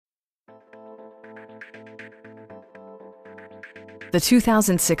the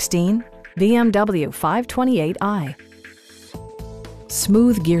 2016 BMW 528i.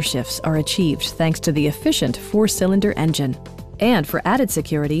 Smooth gear shifts are achieved thanks to the efficient 4-cylinder engine. And for added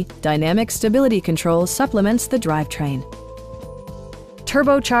security, dynamic stability control supplements the drivetrain.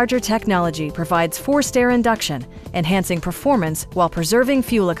 Turbocharger technology provides forced air induction, enhancing performance while preserving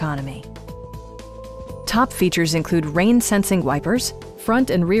fuel economy. Top features include rain-sensing wipers, front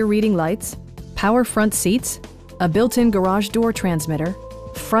and rear reading lights, power front seats, a built-in garage door transmitter,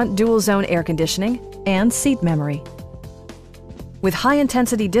 front dual-zone air conditioning, and seat memory. With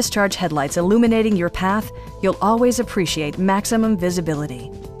high-intensity discharge headlights illuminating your path, you'll always appreciate maximum visibility.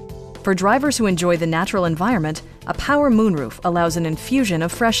 For drivers who enjoy the natural environment, a power moonroof allows an infusion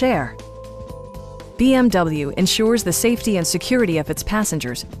of fresh air. BMW ensures the safety and security of its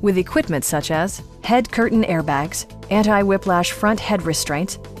passengers with equipment such as head curtain airbags, anti-whiplash front head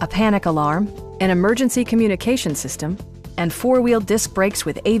restraint, a panic alarm, an emergency communication system, and 4-wheel disc brakes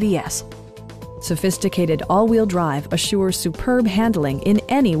with ABS. Sophisticated all-wheel drive assures superb handling in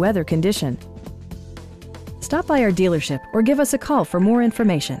any weather condition. Stop by our dealership or give us a call for more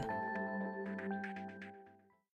information.